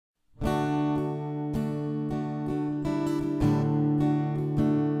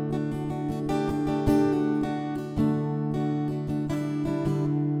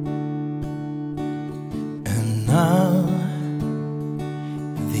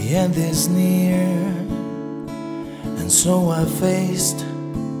The end is near, and so I faced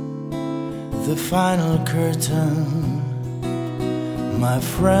the final curtain. My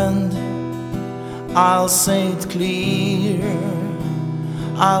friend, I'll say it clear,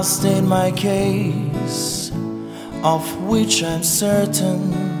 I'll state my case, of which I'm certain.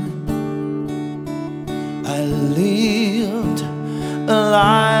 I lived a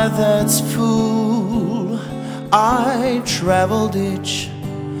life that's full. I traveled each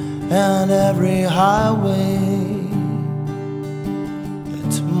and every highway.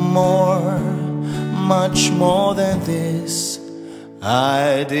 But more, much more than this,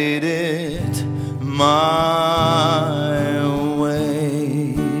 I did it my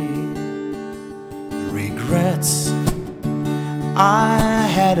way. Regrets, I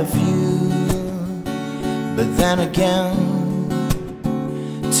had a few, but then again,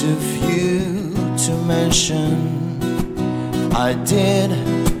 too few to mention. I did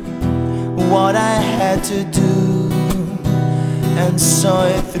what I had to do and saw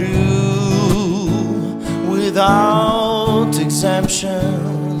it through without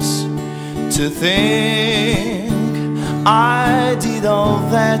exemptions. To think I did all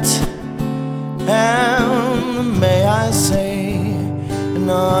that, and may I say,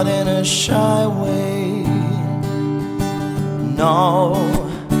 not in a shy way. No,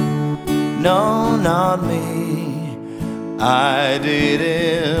 no, not me. I did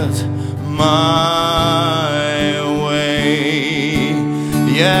it my way.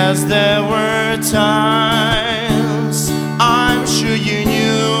 Yes, there were times, I'm sure you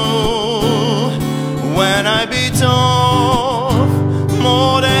knew, when I bit off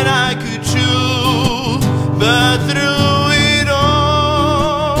more than I could chew. But through it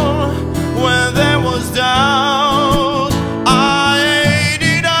all, when there was doubt, I ate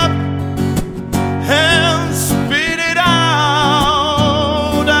it up and spit it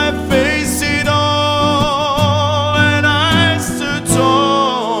out. I faced it all and I stood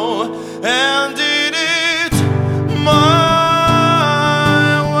tall and did it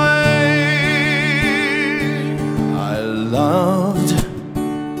my way. I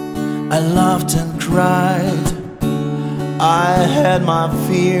laughed and cried. I had my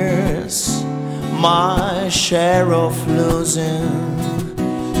fears, my share of losing.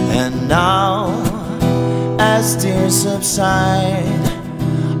 And now, as tears subside,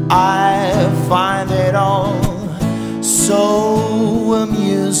 I find it all so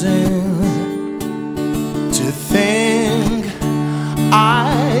amusing to think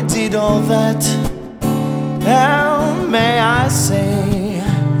I did all that, and may I say,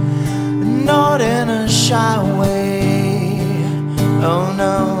 not in a shy way. Oh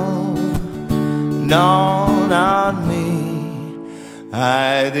no, no, not me.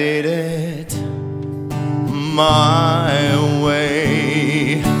 I did it my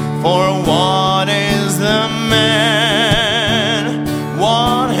way. For what is the man?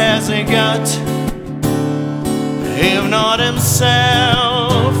 What has he got? If not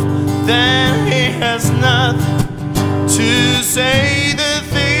himself, then he has nothing to say the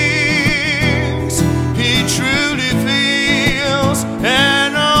things he truly feels,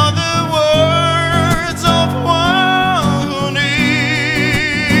 and all the words of one who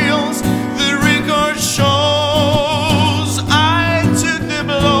kneels. The record shows I took the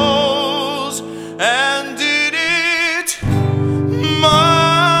blows and did it my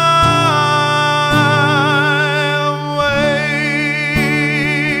way.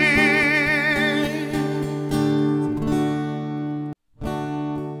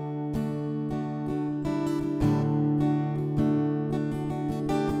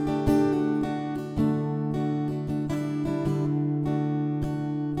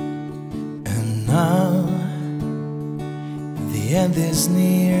 And now the end is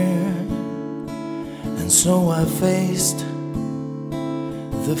near, and so I faced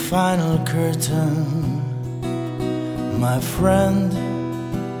the final curtain. My friend,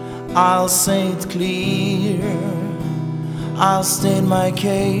 I'll say it clear, I'll state my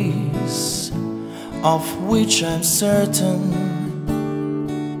case, of which I'm certain.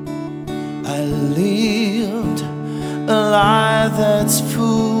 I lived a life that's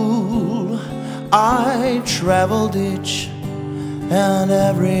full. I traveled each and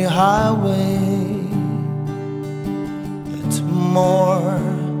every highway. But more,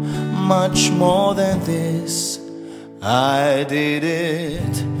 much more than this, I did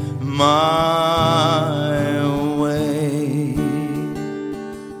it my way.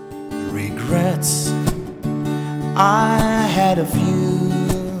 Regrets, I had a few,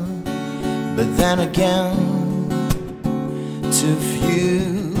 but then again, too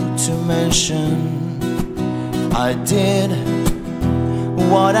few to mention. I did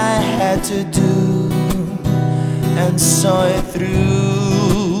what I had to do and saw it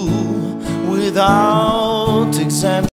through without exemption.